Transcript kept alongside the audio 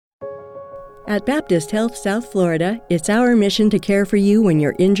At Baptist Health South Florida, it's our mission to care for you when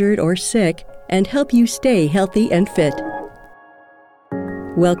you're injured or sick and help you stay healthy and fit.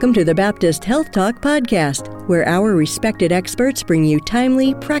 Welcome to the Baptist Health Talk podcast, where our respected experts bring you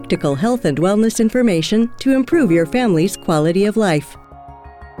timely, practical health and wellness information to improve your family's quality of life.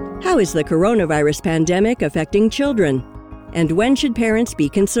 How is the coronavirus pandemic affecting children? And when should parents be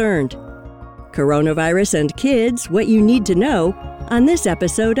concerned? Coronavirus and kids, what you need to know on this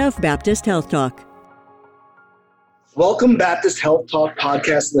episode of Baptist Health Talk. Welcome, Baptist Health Talk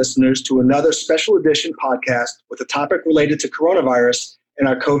podcast listeners, to another special edition podcast with a topic related to coronavirus and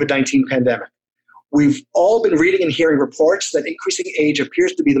our COVID-19 pandemic. We've all been reading and hearing reports that increasing age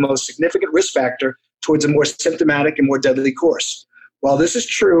appears to be the most significant risk factor towards a more symptomatic and more deadly course. While this is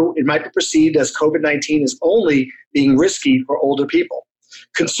true, it might be perceived as COVID-19 is only being risky for older people.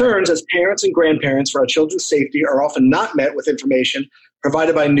 Concerns as parents and grandparents for our children's safety are often not met with information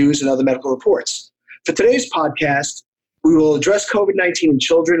provided by news and other medical reports. For today's podcast, we will address COVID-19 in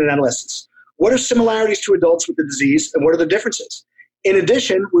children and adolescents. What are similarities to adults with the disease, and what are the differences? In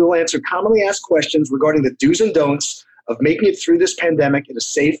addition, we will answer commonly asked questions regarding the do's and don'ts of making it through this pandemic in a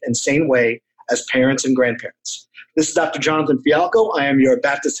safe and sane way as parents and grandparents. This is Dr. Jonathan Fialco. I am your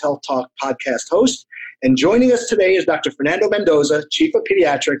Baptist Health Talk podcast host. And joining us today is Dr. Fernando Mendoza, Chief of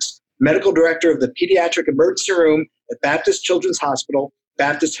Pediatrics, Medical Director of the Pediatric Emergency Room at Baptist Children's Hospital,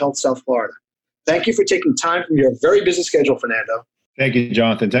 Baptist Health South Florida. Thank you for taking time from your very busy schedule, Fernando. Thank you,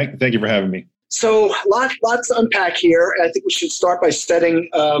 Jonathan. Thank you for having me. So lots to unpack here. I think we should start by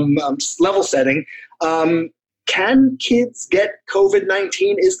level setting. Can kids get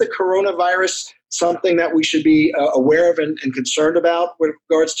COVID-19? Is the coronavirus something that we should be aware of and concerned about with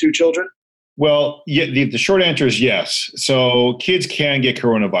regards to children? Well, yeah, the short answer is yes. So kids can get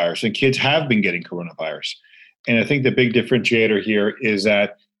coronavirus, and kids have been getting coronavirus. And I think the big differentiator here is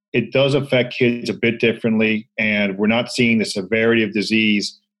that it does affect kids a bit differently, and we're not seeing the severity of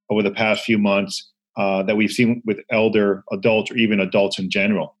disease over the past few months that we've seen with elder adults or even adults in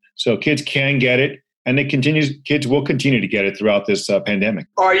general. So kids can get it, and kids will continue to get it throughout this pandemic.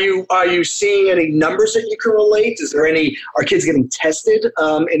 Are you seeing any numbers that you can relate? Are kids getting tested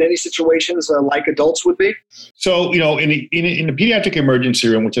in any situations like adults would be? So, in the pediatric emergency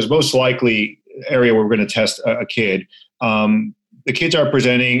room, which is most likely area where we're going to test a kid, the kids are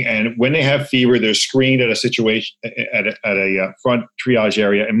presenting, and when they have fever, they're screened at a front triage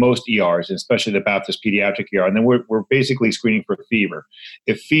area in most ERs, especially the Baptist Pediatric ER. And then we're basically screening for fever.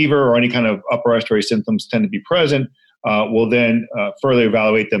 If fever or any kind of upper respiratory symptoms tend to be present, we'll then further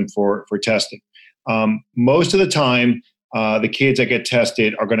evaluate them for testing. Most of the time, the kids that get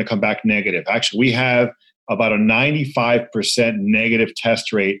tested are going to come back negative. Actually, we have about a 95% negative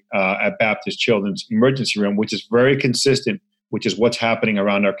test rate at Baptist Children's Emergency Room, which is very consistent, which is what's happening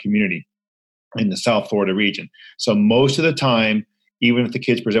around our community in the South Florida region. So most of the time, even if the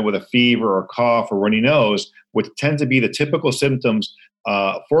kids present with a fever or cough or runny nose, which tends to be the typical symptoms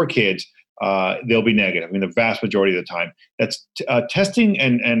for kids, they'll be negative. I mean, the vast majority of the time. That's testing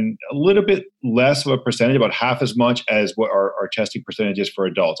and a little bit less of a percentage, about half as much as what our testing percentage is for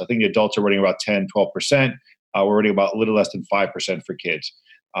adults. I think the adults are running about 10, 12%. We're running about a little less than 5% for kids.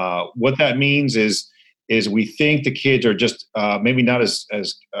 What that means is we think the kids are just maybe not as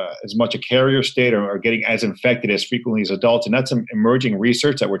much a carrier state or getting as infected as frequently as adults. And that's some emerging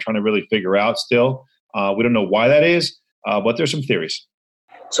research that we're trying to really figure out still. We don't know why that is, but there's some theories.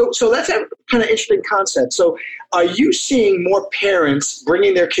 So that's a kind of interesting concept. So are you seeing more parents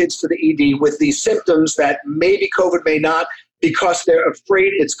bringing their kids to the ED with these symptoms that maybe COVID may not because they're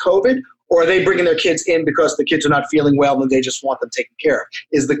afraid it's COVID? Or are they bringing their kids in because the kids are not feeling well and they just want them taken care of?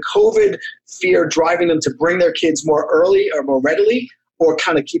 Is the COVID fear driving them to bring their kids more early or more readily, or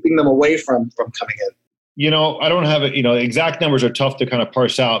kind of keeping them away from coming in? I don't have it. Exact numbers are tough to kind of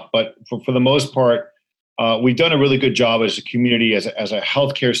parse out, but for the most part, we've done a really good job as a community, as a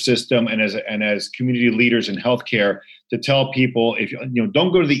healthcare system, and as community leaders in healthcare to tell people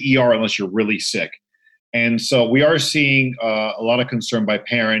don't go to the ER unless you're really sick. And so we are seeing a lot of concern by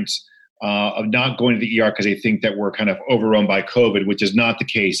parents of not going to the ER because they think that we're kind of overrun by COVID, which is not the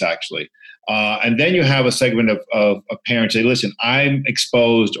case, actually. And then you have a segment of parents say, listen, I'm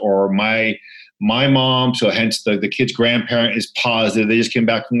exposed, or my mom, so hence the kid's grandparent is positive. They just came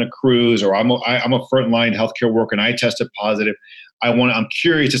back from the cruise, or I'm a frontline healthcare worker and I tested positive. I'm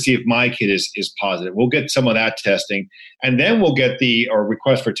curious to see if my kid is positive. We'll get some of that testing, and then we'll get the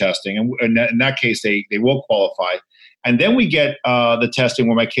request for testing. And in that case, they will qualify. And then we get the testing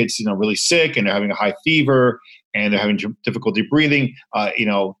where my kid's really sick and they're having a high fever and they're having difficulty breathing.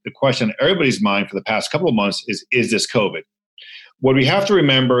 The question on everybody's mind for the past couple of months is this COVID? What we have to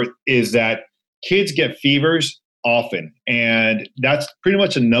remember is that kids get fevers often, and that's pretty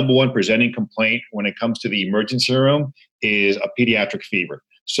much the number one presenting complaint when it comes to the emergency room is a pediatric fever.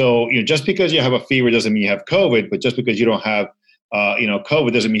 So, just because you have a fever doesn't mean you have COVID, but just because you don't have,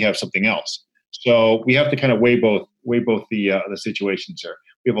 COVID doesn't mean you have something else. So we have to kind of weigh both the situations here.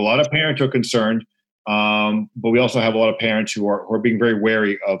 We have a lot of parents who are concerned, but we also have a lot of parents who are being very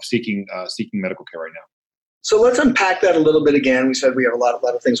wary of seeking medical care right now. So let's unpack that a little bit again. We said we have a lot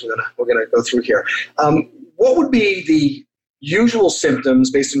of things we're gonna go through here. What would be the usual symptoms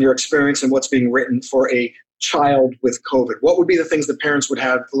based on your experience and what's being written for a child with COVID? What would be the things that parents would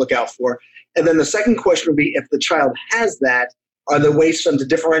have to look out for? And then the second question would be, if the child has that, are there ways for them to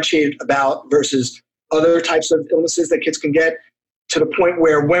differentiate about versus other types of illnesses that kids can get, to the point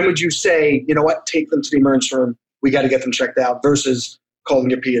where when would you say, you know what, take them to the emergency room, we got to get them checked out, versus calling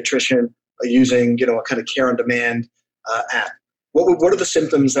your pediatrician, using, a kind of care on demand app? What are the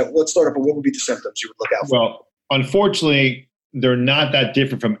symptoms let's start up with what would be the symptoms you would look out for? Well, unfortunately, they're not that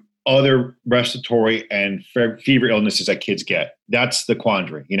different from other respiratory and fever illnesses that kids get. That's the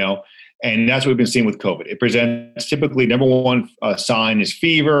quandary, and that's what we've been seeing with COVID. It presents typically, number one sign is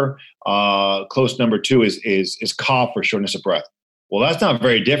fever. Close number two is cough or shortness of breath. Well, that's not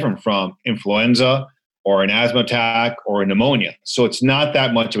very different from influenza or an asthma attack or a pneumonia. So it's not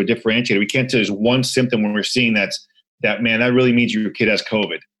that much of a differentiator. We can't say there's one symptom when we're seeing that really means your kid has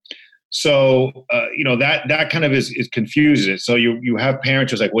COVID. So, that kind of confuses it. So you have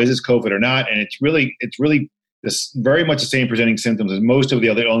parents who's like, well, is this COVID or not? And it's really this very much the same presenting symptoms as most of the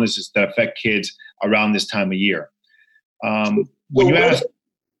other illnesses that affect kids around this time of year. I'm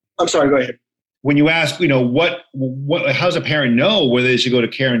sorry, go ahead. When you ask, how does a parent know whether they should go to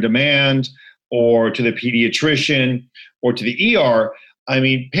care on demand or to the pediatrician or to the ER? I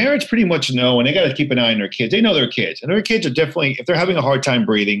mean, parents pretty much know, and they got to keep an eye on their kids. They know their kids, and their kids are definitely, if they're having a hard time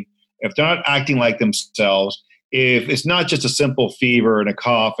breathing, if they're not acting like themselves, if it's not just a simple fever and a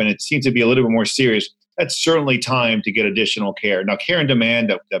cough and it seems to be a little bit more serious, that's certainly time to get additional care. Now, care on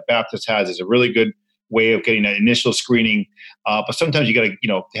demand that Baptist has is a really good way of getting that initial screening. But sometimes you got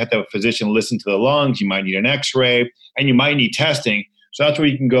to, have to have a physician listen to the lungs. You might need an x-ray and you might need testing. So that's where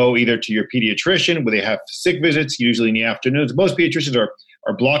you can go either to your pediatrician, where they have sick visits, usually in the afternoons. Most pediatricians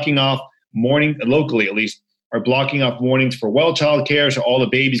are blocking off morning, locally at least, are blocking off mornings for well child care. So all the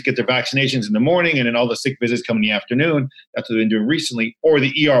babies get their vaccinations in the morning and then all the sick visits come in the afternoon. That's what they've been doing recently. Or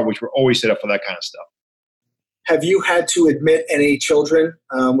the ER, which we're always set up for that kind of stuff. Have you had to admit any children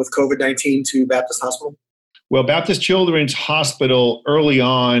with COVID-19 to Baptist Hospital? Well, Baptist Children's Hospital early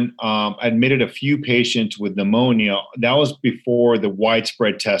on admitted a few patients with pneumonia. That was before the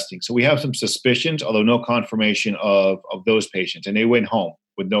widespread testing. So we have some suspicions, although no confirmation of those patients, and they went home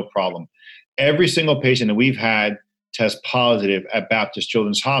with no problem. Every single patient that we've had test positive at Baptist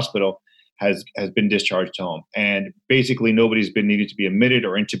Children's Hospital has been discharged home. And basically nobody's been needed to be admitted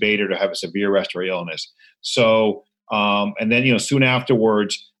or intubated or have a severe respiratory illness. So, and then, soon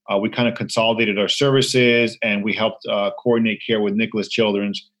afterwards, we kind of consolidated our services and we helped coordinate care with Nicholas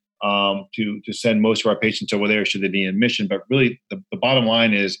Children's to send most of our patients over there should they need admission. But really, the bottom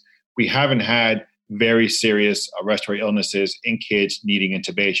line is we haven't had very serious respiratory illnesses in kids needing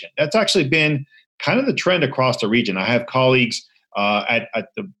intubation. That's actually been kind of the trend across the region. I have colleagues at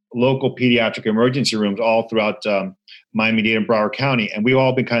the local pediatric emergency rooms all throughout Miami-Dade and Broward County, and we've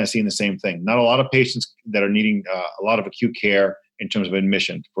all been kind of seeing the same thing. Not a lot of patients that are needing a lot of acute care in terms of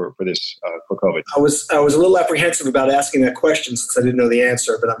admission for COVID. I was a little apprehensive about asking that question since I didn't know the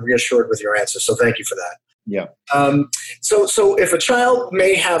answer, but I'm reassured with your answer. So thank you for that. Yeah. So if a child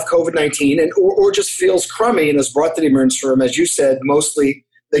may have COVID-19 or just feels crummy and is brought to the emergency room, as you said, mostly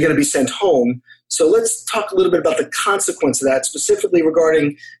they're going to be sent home. So let's talk a little bit about the consequence of that, specifically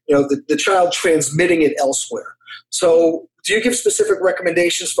regarding the child transmitting it elsewhere. So do you give specific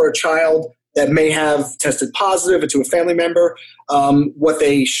recommendations for a child that may have tested positive to a family member, what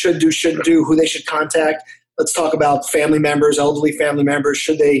they should do, shouldn't do, who they should contact? Let's talk about family members, elderly family members.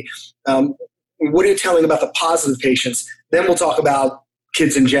 Should they? What are you telling about the positive patients? Then we'll talk about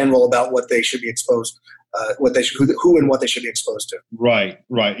kids in general, about what they should be exposed, who and what they should be exposed to. Right.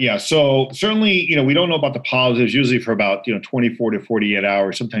 Yeah. So certainly, we don't know about the positives usually for about 24 to 48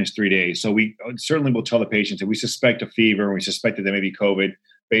 hours, sometimes 3 days. So we certainly will tell the patients that we suspect a fever and we suspect that they may be COVID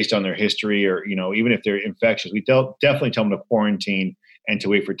based on their history, or even if they're infectious, we definitely tell them to quarantine and to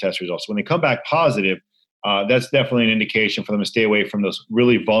wait for test results. When they come back positive, that's definitely an indication for them to stay away from those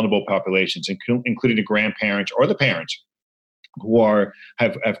really vulnerable populations, including the grandparents or the parents who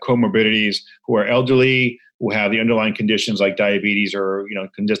have comorbidities, who are elderly, who have the underlying conditions like diabetes or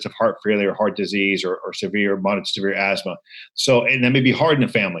congestive heart failure, heart disease, or severe, moderate to severe asthma. So, and that may be hard in a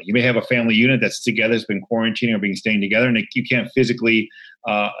family. You may have a family unit that's together, has been quarantining or staying together, and you can't physically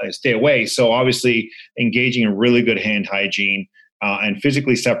stay away. So, obviously, engaging in really good hand hygiene and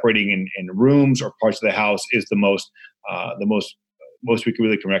physically separating in rooms or parts of the house is the most we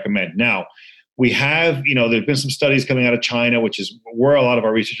really can recommend. Now, we have, there's been some studies coming out of China, which is where a lot of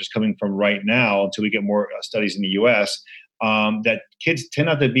our research is coming from right now until we get more studies in the U.S., that kids tend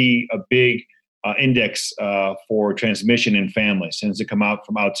not to be a big index for transmission in families. Tends to come out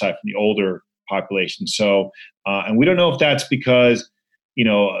from outside, from the older population. So, and we don't know if that's because,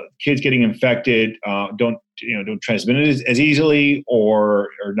 kids getting infected don't transmit it as easily or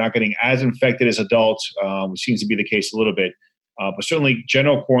not getting as infected as adults, which seems to be the case a little bit. But certainly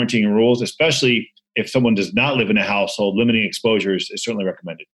general quarantine rules, especially if someone does not live in a household, limiting exposures is certainly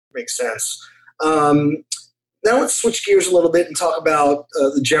recommended. Makes sense. Now let's switch gears a little bit and talk about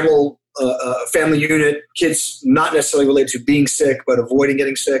the general family unit, kids not necessarily related to being sick, but avoiding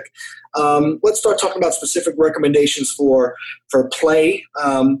getting sick. Let's start talking about specific recommendations for play.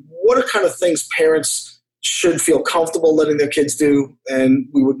 What are kind of things parents should feel comfortable letting their kids do and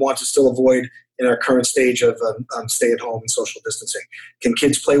we would want to still avoid in our current stage of stay-at-home and social distancing? Can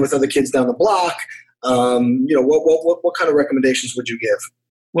kids play with other kids down the block? What kind of recommendations would you give?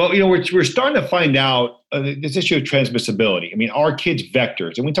 Well, we're starting to find out this issue of transmissibility. I mean, are kids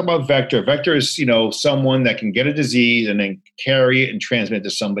vectors? And we talk about vector. Vector is, someone that can get a disease and then carry it and transmit it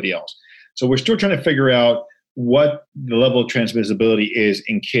to somebody else. So we're still trying to figure out what the level of transmissibility is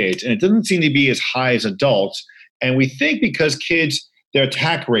in kids. And it doesn't seem to be as high as adults. And we think because kids, their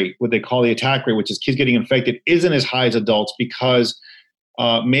attack rate, what they call the attack rate, which is kids getting infected, isn't as high as adults because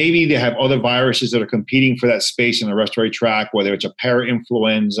maybe they have other viruses that are competing for that space in the respiratory tract, whether it's a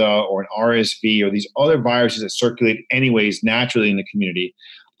parainfluenza or an RSV or these other viruses that circulate anyways naturally in the community.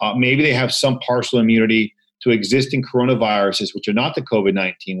 Maybe they have some partial immunity to existing coronaviruses, which are not the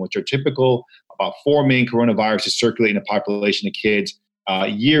COVID-19, which are typical. About 4 main coronaviruses circulate in a population of kids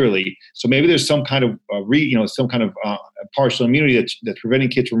yearly. So maybe there's some kind of partial immunity that's preventing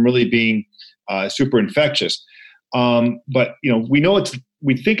kids from really being super infectious. But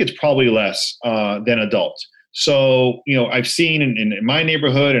we think it's probably less than adults. So I've seen in my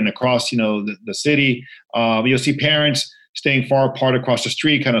neighborhood and across the city, you'll see parents staying far apart across the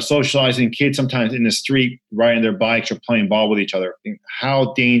street, kind of socializing, kids sometimes in the street riding their bikes or playing ball with each other.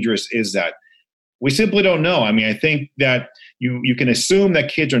 How dangerous is that? We simply don't know. I mean, I think that you can assume that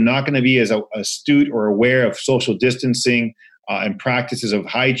kids are not going to be as astute or aware of social distancing and practices of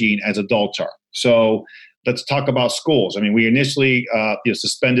hygiene as adults are. So let's talk about schools. I mean, we initially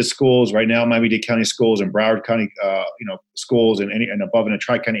suspended schools. Right now, Miami-Dade County schools and Broward County schools and above in the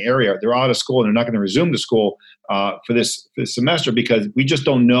Tri-County area, they're out of school and they're not going to resume the school for this semester because we just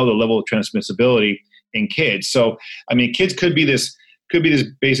don't know the level of transmissibility in kids. So, I mean, kids could be this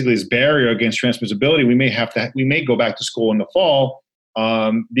basically this barrier against transmissibility. We may go back to school in the fall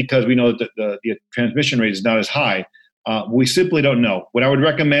because we know that the transmission rate is not as high. We simply don't know. What I would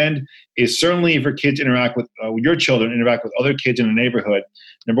recommend is certainly if your kids interact with your children, interact with other kids in the neighborhood.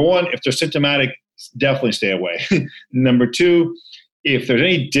 Number one, if they're symptomatic, definitely stay away. Number two, if there's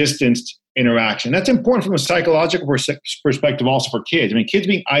any distanced interaction, that's important from a psychological perspective also for kids. I mean, kids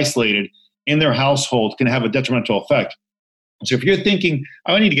being isolated in their household can have a detrimental effect. So if you're thinking,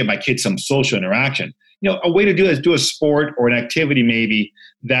 I need to get my kids some social interaction, a way to do it is do a sport or an activity maybe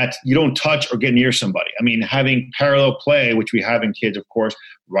that you don't touch or get near somebody. I mean, having parallel play, which we have in kids, of course,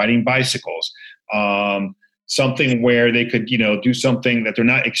 riding bicycles, something where they could, do something that they're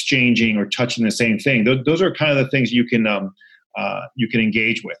not exchanging or touching the same thing. Those are kind of the things you can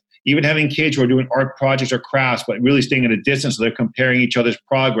engage with. Even having kids who are doing art projects or crafts, but really staying at a distance so they're comparing each other's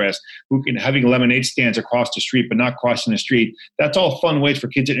progress, having lemonade stands across the street, but not crossing the street. That's all fun ways for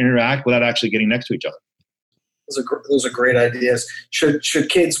kids to interact without actually getting next to each other. Those are great ideas. Should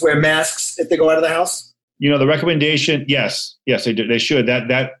kids wear masks if they go out of the house? The recommendation, yes, they do. They should.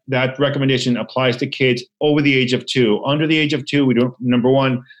 That recommendation applies to kids over the age of 2. Under the age of 2, we don't. Number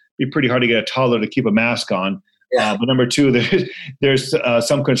one, it'd be pretty hard to get a toddler to keep a mask on. Yeah. But number 2, there's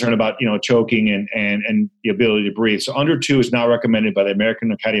some concern about choking and the ability to breathe. So under 2 is not recommended by the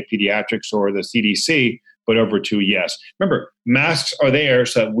American Academy of Pediatrics or the CDC, but over 2, yes. Remember, masks are there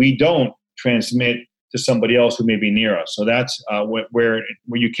so that we don't transmit to somebody else who may be near us. So that's where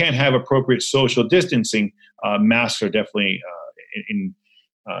you can't have appropriate social distancing. Masks are definitely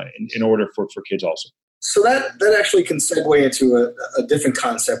in order for kids also. So that actually can segue into a different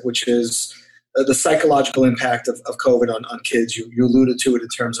concept, which is the psychological impact of COVID on kids. You alluded to it in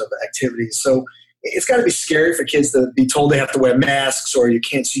terms of activities. So it's got to be scary for kids to be told they have to wear masks or you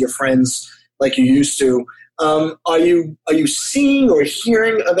can't see your friends like you used to. Are you seeing or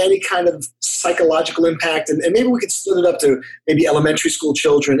hearing of any kind of psychological impact? And maybe we could split it up to maybe elementary school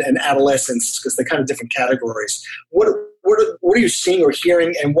children and adolescents because they're kind of different categories. What are you seeing or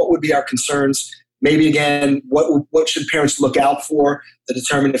hearing, and what would be our concerns? Maybe, again, what should parents look out for to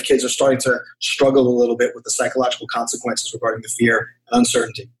determine if kids are starting to struggle a little bit with the psychological consequences regarding the fear and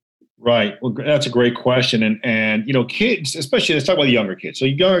uncertainty? Right. Well, that's a great question. And kids, especially, let's talk about the younger kids. So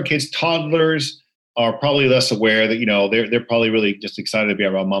younger kids, toddlers, are probably less aware that, they're probably really just excited to be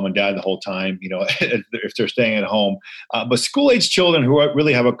around mom and dad the whole time, if they're staying at home. But school-age children who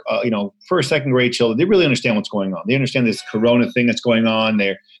really have first, second grade children, they really understand what's going on. They understand this corona thing that's going on.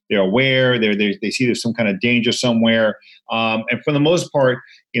 They're aware. They see there's some kind of danger somewhere. And for the most part,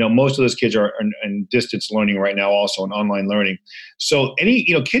 most of those kids are in distance learning right now, also in online learning. So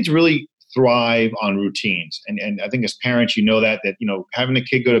kids really thrive on routines. And I think as parents, that having a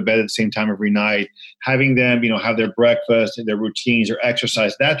kid go to bed at the same time every night, having them, have their breakfast, their routines, their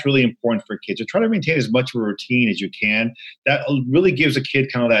exercise, that's really important for kids. So try to maintain as much of a routine as you can. That really gives a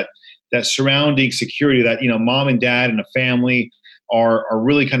kid kind of that surrounding security that, mom and dad and the family are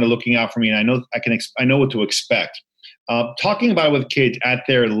really kind of looking out for me. And I know what to expect. Talking about it with kids at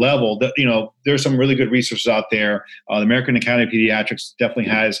their level, there's some really good resources out there. The American Academy of Pediatrics definitely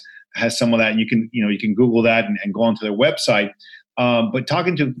has some of that, and you can Google that and go onto their website. But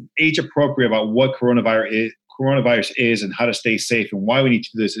talking to age appropriate about what coronavirus is and how to stay safe and why we need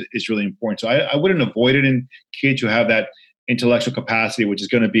to do this is really important. So I wouldn't avoid it in kids who have that intellectual capacity, which is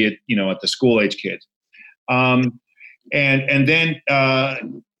going to be at the school age kids. And then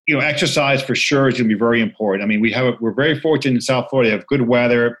exercise for sure is going to be very important. I mean, we're very fortunate in South Florida. They have good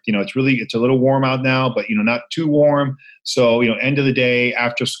weather. It's a little warm out now, but not too warm. So, end of the day,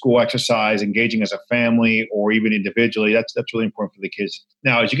 after school exercise, engaging as a family or even individually, that's really important for the kids.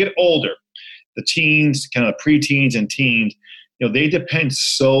 Now, as you get older, the teens, kind of preteens and teens, they depend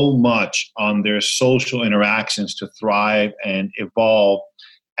so much on their social interactions to thrive and evolve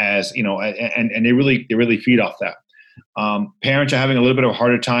as, and they really feed off that. Parents are having a little bit of a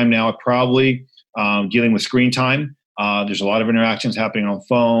harder time now, probably dealing with screen time. There's a lot of interactions happening on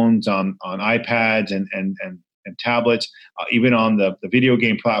phones, on iPads and tablets, even on the video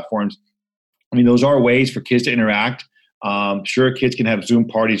game platforms. I mean, those are ways for kids to interact. Sure, kids can have Zoom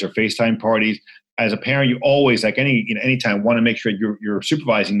parties or FaceTime parties. As a parent, you always, like anytime, want to make sure you're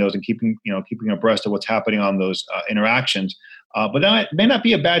supervising those and keeping abreast of what's happening on those interactions. But that may not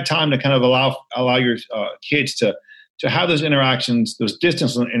be a bad time to kind of allow your kids to have those interactions, those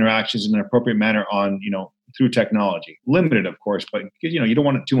distance interactions in an appropriate manner on, through technology. Limited, of course, but you don't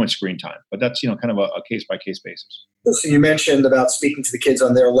want too much screen time. But that's, kind of a case-by-case basis. So you mentioned about speaking to the kids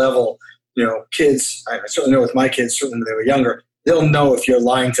on their level. Kids, I certainly know with my kids, certainly when they were younger, they'll know if you're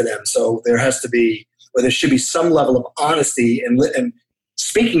lying to them. So there should be some level of honesty and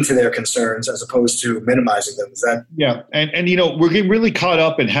speaking to their concerns as opposed to minimizing them. Is that? Yeah. And we're getting really caught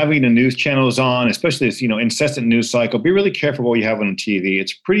up in having the news channels on, especially this, incessant news cycle. Be really careful what you have on TV.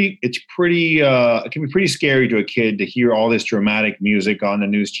 It can be pretty scary to a kid to hear all this dramatic music on the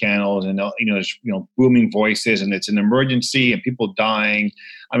news channels and, there's, booming voices and it's an emergency and people dying.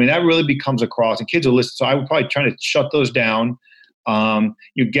 I mean, that really becomes across and kids will listen. So I would probably try to shut those down.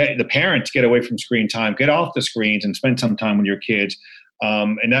 The parents get away from screen time, get off the screens and spend some time with your kids.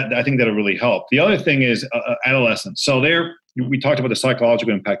 And I think that'll really help. The other thing is adolescents. So we talked about the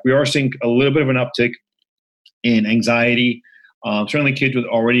psychological impact. We are seeing a little bit of an uptick in anxiety. Certainly kids with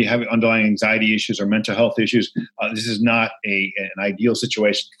already having underlying anxiety issues or mental health issues. This is not an ideal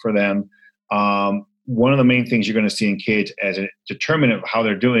situation for them. One of the main things you're going to see in kids as a determinant of how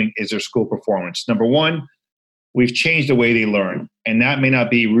they're doing is their school performance. Number one, we've changed the way they learn. And that may not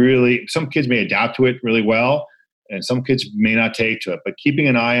be really, some kids may adapt to it really well. And some kids may not take to it, but keeping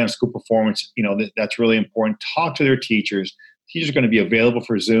an eye on school performance, that's really important. Talk to their teachers. Teachers are going to be available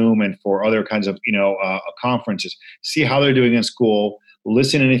for Zoom and for other kinds of, conferences. See how they're doing in school.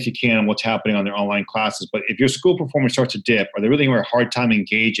 Listen in if you can on what's happening on their online classes. But if your school performance starts to dip, or they're really having a hard time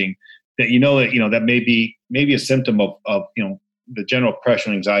engaging, that may be a symptom of the general pressure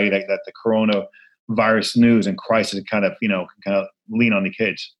and anxiety that the coronavirus news and crisis kind of lean on the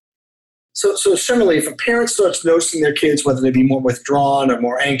kids. So similarly, if a parent starts noticing their kids, whether they be more withdrawn or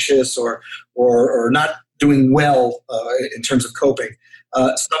more anxious or not doing well in terms of coping,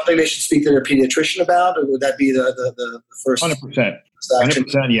 something they should speak to their pediatrician about, or would that be the first? 100%.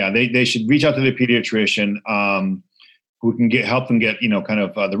 100%. Yeah, they should reach out to their pediatrician. who can help them get,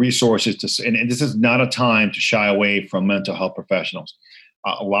 the resources and this is not a time to shy away from mental health professionals.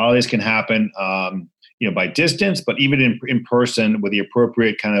 A lot of this can happen, by distance, but even in person with the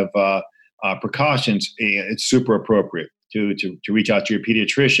appropriate kind of precautions, it's super appropriate to reach out to your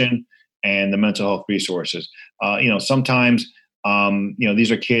pediatrician and the mental health resources. Sometimes,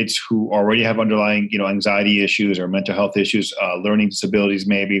 these are kids who already have underlying, anxiety issues or mental health issues, learning disabilities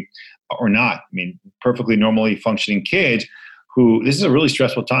maybe, or not. I mean, perfectly normally functioning kids who, this is a really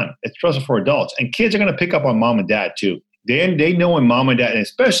stressful time. It's stressful for adults. And kids are going to pick up on mom and dad too. They know when mom and dad, and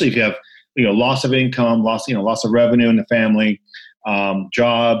especially if you have, loss of income, loss of revenue in the family,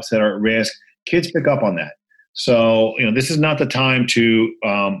 jobs that are at risk, kids pick up on that. So, this is not the time to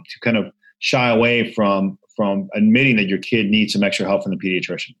kind of shy away from admitting that your kid needs some extra help from the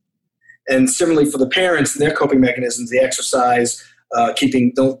pediatrician. And similarly for the parents, their coping mechanisms, the exercise,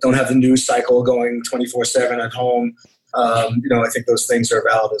 don't have the news cycle going 24/7 at home. I think those things are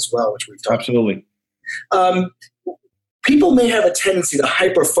valid as well, which we've talked Absolutely. about. People may have a tendency to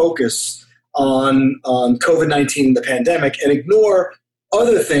hyper-focus on COVID-19, the pandemic, and ignore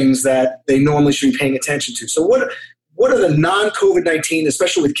other things that they normally should be paying attention to. So what are the non-COVID-19,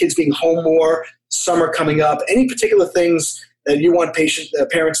 especially with kids being home more, summer coming up, any particular things that you want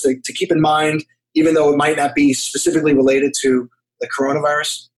parents to keep in mind, even though it might not be specifically related to the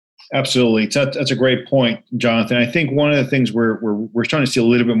coronavirus? Absolutely. That's a great point, Jonathan. I think one of the things we're starting to see a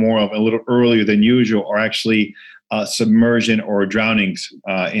little bit more of a little earlier than usual are actually submersion or drownings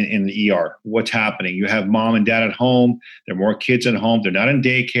in the ER. What's happening? You have mom and dad at home. There are more kids at home. They're not in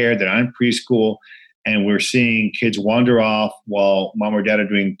daycare. They're not in preschool. And we're seeing kids wander off while mom or dad are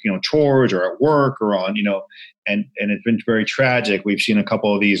doing, chores or at work or on, and it's been very tragic. We've seen a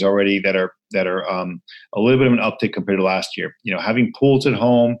couple of these already that are a little bit of an uptick compared to last year. Having pools at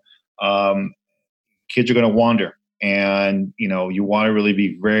home, kids are going to wander, and you want to really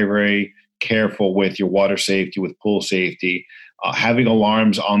be very, very careful with your water safety, with pool safety, having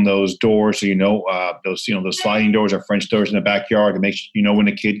alarms on those doors so those sliding doors or French doors in the backyard to make sure when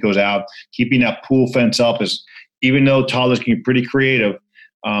a kid goes out. Keeping that pool fence up is, even though toddlers can be pretty creative,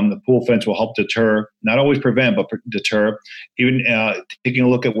 the pool fence will help deter, not always prevent, but deter. Even taking a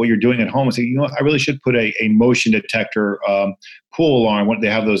look at what you're doing at home and saying, I really should put a motion detector pool alarm. When they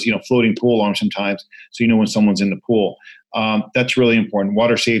have those, floating pool alarms sometimes, so when someone's in the pool. That's really important.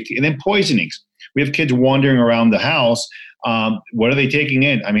 Water safety, and then poisonings. We have kids wandering around the house. What are they taking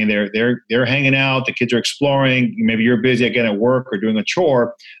in? I mean, they're hanging out. The kids are exploring. Maybe you're busy again at work or doing a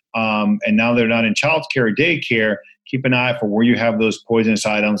chore, and now they're not in childcare or daycare. Keep an eye for where you have those poisonous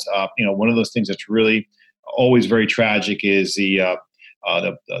items. One of those things that's really always very tragic is the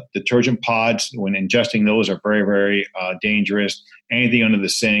detergent pods. When ingesting those are very, very dangerous. Anything under the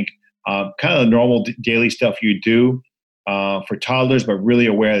sink, kind of the normal daily stuff you do for toddlers, but really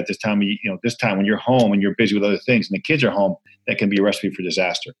aware that this time when you're home and you're busy with other things and the kids are home, that can be a recipe for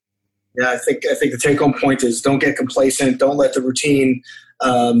disaster. Yeah, I think the take-home point is don't get complacent. Don't let the routine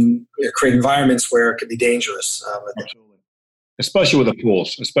create environments where it can be dangerous. Absolutely. Especially with the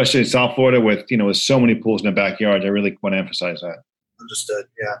pools, especially in South Florida with so many pools in the backyard. I really want to emphasize that. Understood.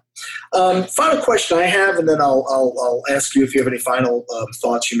 Yeah. Final question I have, and then I'll ask you if you have any final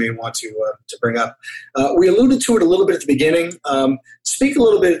thoughts you may want to bring up. We alluded to it a little bit at the beginning. Speak a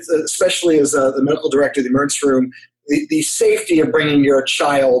little bit, especially as the medical director of the emergency room, the safety of bringing your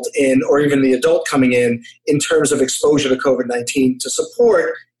child in, or even the adult coming in terms of exposure to COVID-19 to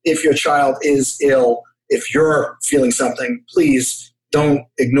support if your child is ill. If you're feeling something, please don't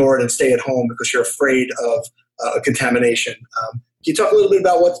ignore it and stay at home because you're afraid of contamination. Can you talk a little bit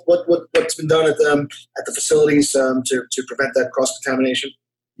about what's been done at the facilities to prevent that cross-contamination?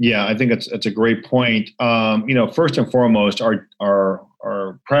 Yeah, I think it's a great point. First and foremost, our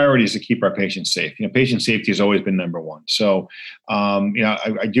priority is to keep our patients safe. Patient safety has always been number one. So,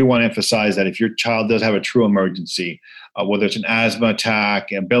 I do want to emphasize that if your child does have a true emergency, whether it's an asthma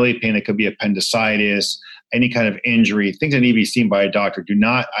attack, a belly pain, it could be appendicitis, any kind of injury, things that need to be seen by a doctor.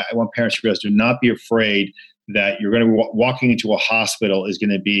 I want parents to realize, do not be afraid that you're going to be walking into a hospital is going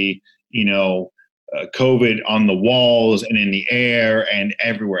to be, COVID on the walls and in the air and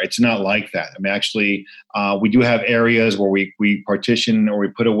everywhere. It's not like that. I mean, actually, we do have areas where we partition or we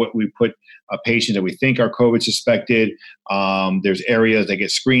put patients that we think are COVID suspected. There's areas that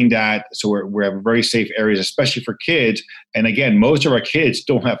get screened at. So we have very safe areas, especially for kids. And again, most of our kids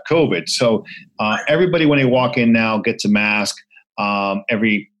don't have COVID. So everybody, when they walk in now, gets a mask.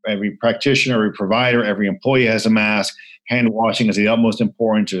 Every practitioner, every provider, every employee has a mask. Hand washing is the utmost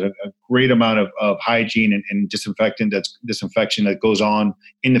importance. There's a great amount of hygiene and disinfection that goes on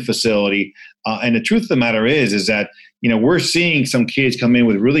in the facility. And the truth of the matter is that, we're seeing some kids come in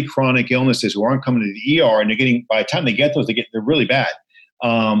with really chronic illnesses who aren't coming to the ER, and by the time they get those, they're really bad.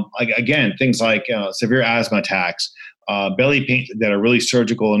 Again, things like severe asthma attacks, belly pain that are really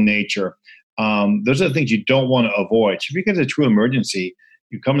surgical in nature. Those are the things you don't want to avoid. So if you get a true emergency,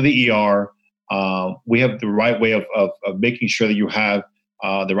 you come to the ER. We have the right way of making sure that you have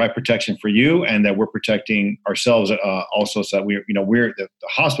the right protection for you, and that we're protecting ourselves also, so that we're the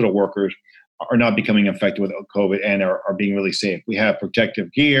hospital workers are not becoming infected with COVID and are being really safe. We have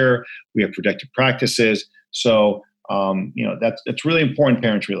protective gear, we have protective practices. So that's really important.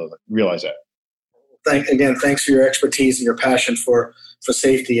 Parents realize that. Thanks for your expertise and your passion for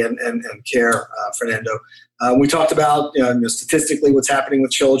safety and care, Fernando. We talked about statistically what's happening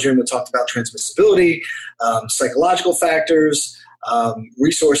with children. We talked about transmissibility, psychological factors,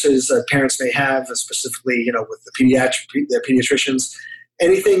 resources that parents may have, specifically with the pediatricians.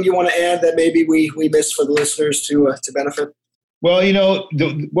 Anything you want to add that maybe we missed for the listeners to benefit? Well,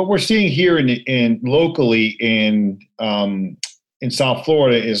 what we're seeing here in locally in South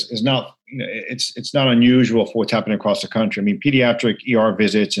Florida is not. It's not unusual for what's happening across the country. I mean, pediatric ER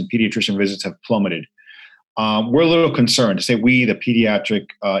visits and pediatrician visits have plummeted. We're a little concerned, to say we, the pediatric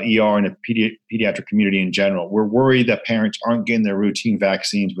ER and the pediatric community in general. We're worried that parents aren't getting their routine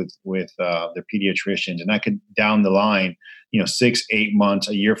vaccines with their pediatricians, and that could, down the line, 6-8 months,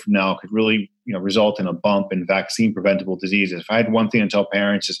 a year from now, could really result in a bump in vaccine preventable diseases. If I had one thing to tell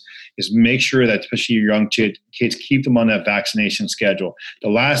parents is make sure that, especially your young kids, keep them on that vaccination schedule. The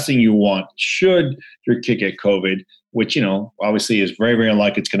last thing you want, should your kid get COVID, which obviously is very, very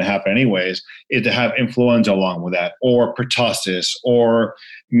unlikely it's going to happen anyways, is to have influenza along with that, or pertussis, or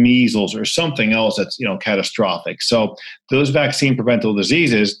measles, or something else that's catastrophic. So those vaccine preventable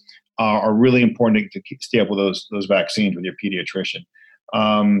diseases are really important to stay up with those vaccines with your pediatrician.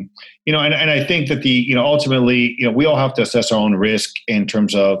 And I think that ultimately, we all have to assess our own risk in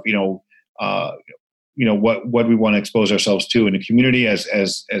terms of, what we want to expose ourselves to in the community. As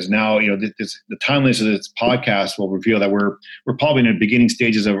now, the timeliness of this podcast will reveal that we're probably in the beginning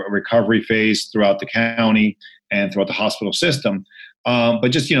stages of a recovery phase throughout the county and throughout the hospital system. But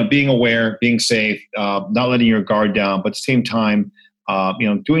just, being aware, being safe, not letting your guard down, but at the same time,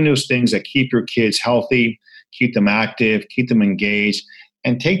 doing those things that keep your kids healthy, keep them active, keep them engaged,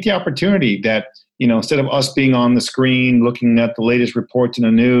 and take the opportunity that, instead of us being on the screen, looking at the latest reports in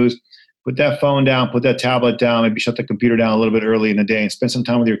the news, put that phone down, put that tablet down, maybe shut the computer down a little bit early in the day and spend some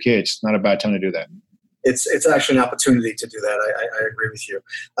time with your kids. It's not a bad time to do that. It's actually an opportunity to do that. I agree with you.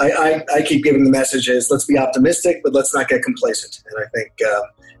 I keep giving the messages, let's be optimistic, but let's not get complacent. And I think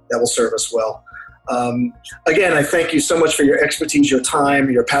that will serve us well. Again, I thank you so much for your expertise, your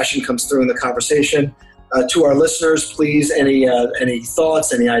time, your passion comes through in the conversation. To our listeners, please, any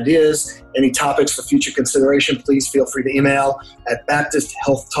thoughts, any ideas, any topics for future consideration, please feel free to email at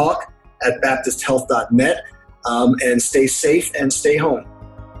baptisthealthtalk@baptisthealth.net, and stay safe and stay home.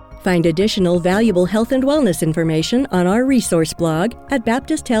 Find additional valuable health and wellness information on our resource blog at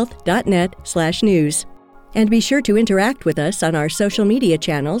baptisthealth.net/news. And be sure to interact with us on our social media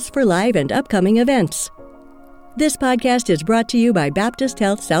channels for live and upcoming events. This podcast is brought to you by Baptist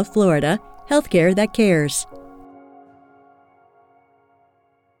Health South Florida, healthcare that cares.